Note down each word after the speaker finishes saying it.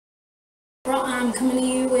I'm coming to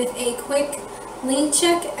you with a quick length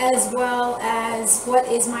check as well as what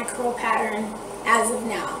is my curl pattern as of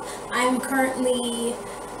now. I am currently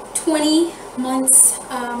 20 months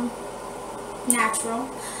natural.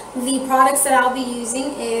 The products that I'll be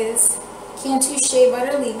using is Cantu Shea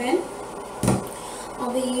Butter Leave-In.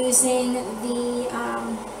 I'll be using the,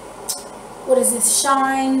 what is this,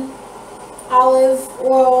 Shine Olive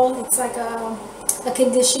Oil. It's like a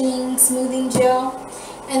conditioning smoothing gel.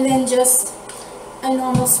 And then just a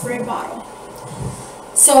normal spray bottle.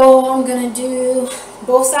 So I'm going to do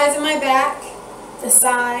both sides of my back, the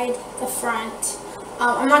side, the front.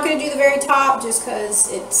 I'm not going to do the very top just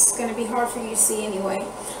because it's going to be hard for you to see anyway.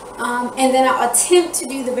 And then I'll attempt to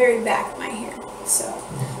do the very back of my hair. So,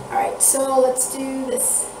 alright, so let's do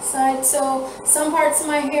this side. So some parts of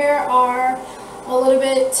my hair are a little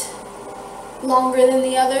bit longer than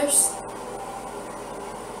the others.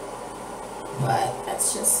 But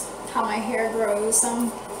that's just how my hair grows.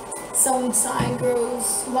 Some side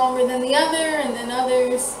grows longer than the other, and then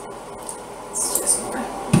others it's just more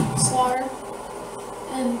slaughter.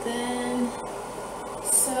 And then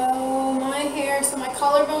so my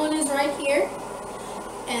collarbone is right here,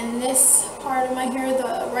 and this part of my hair,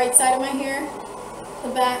 the right side of my hair, the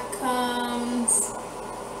back comes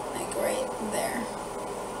like right there.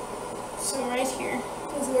 So right here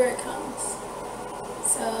is where it comes.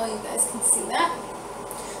 So you guys can see that.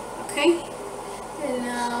 Okay. And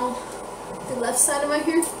now the left side of my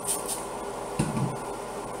hair. I'm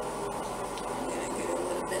going to get a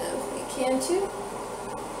little bit of the Cantu.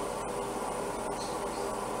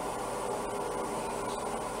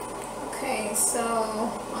 Okay, so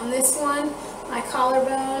on this one, my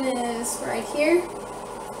collarbone is right here.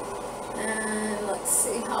 And let's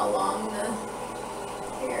see how long the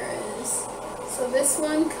hair is. So this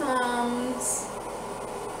one comes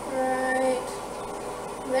right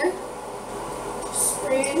there.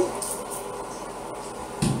 Spray.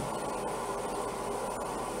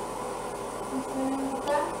 And then the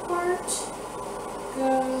back part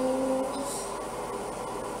goes.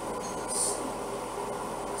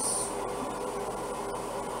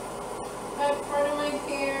 Back part of my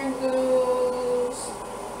hair goes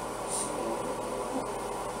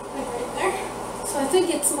like right there. So I think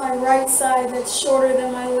it's my right side that's shorter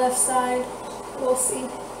than my left side. We'll see.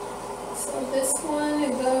 So this one,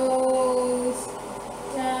 it goes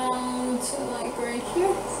down to like right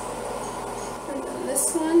here. And then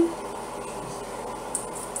this one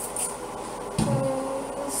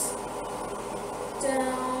goes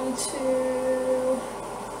down to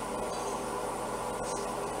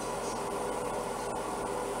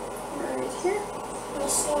right here.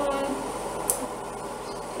 This one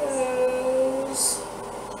goes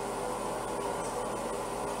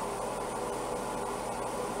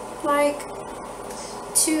like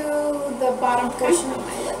to the bottom portion of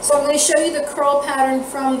my lip. So I'm going to show you the curl pattern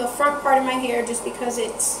from the front part of my hair just because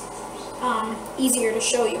it's easier to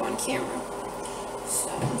show you on camera.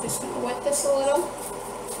 So I'm just going to wet this a little.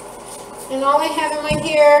 And all I have in my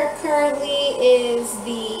hair currently is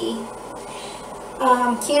the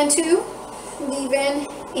Cantu Leave-In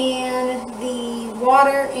and the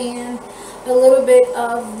water and a little bit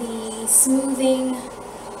of the smoothing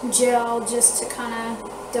gel just to kind of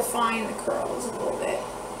define the curls a little bit.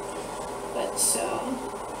 But so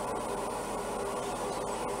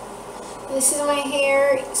this is my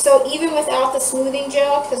hair. So even without the smoothing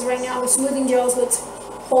gel, because right now the smoothing gel is what's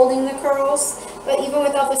holding the curls, but even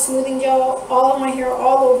without the smoothing gel, all of my hair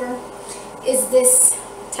all over is this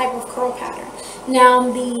type of curl pattern. Now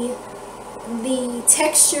the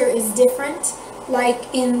texture is different. Like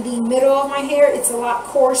in the middle of my hair, it's a lot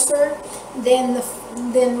coarser than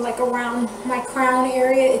like around my crown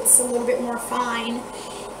area. It's a little bit more fine,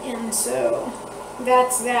 and so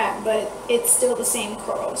that's that. But it's still the same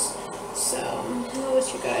curls. So I'll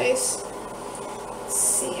let you guys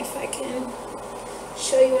see if I can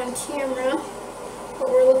show you on camera what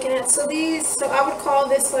we're looking at. So I would call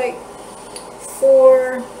this like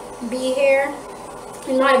 4B hair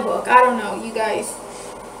in my book. I don't know, you guys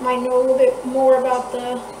might know a little bit more about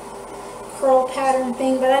the curl pattern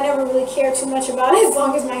thing, but I never really cared too much about it as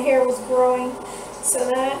long as my hair was growing. So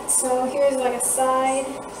here's like a side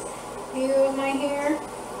view of my hair,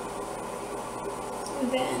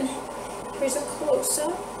 and then here's a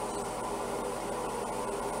close-up.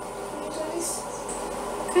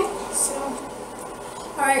 Okay, so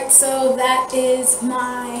alright, so that is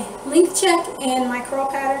my length check and my curl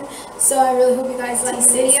pattern. So I really hope you guys like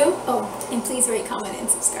this video. Oh, and please rate, comment, and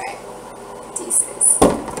subscribe. Deuces.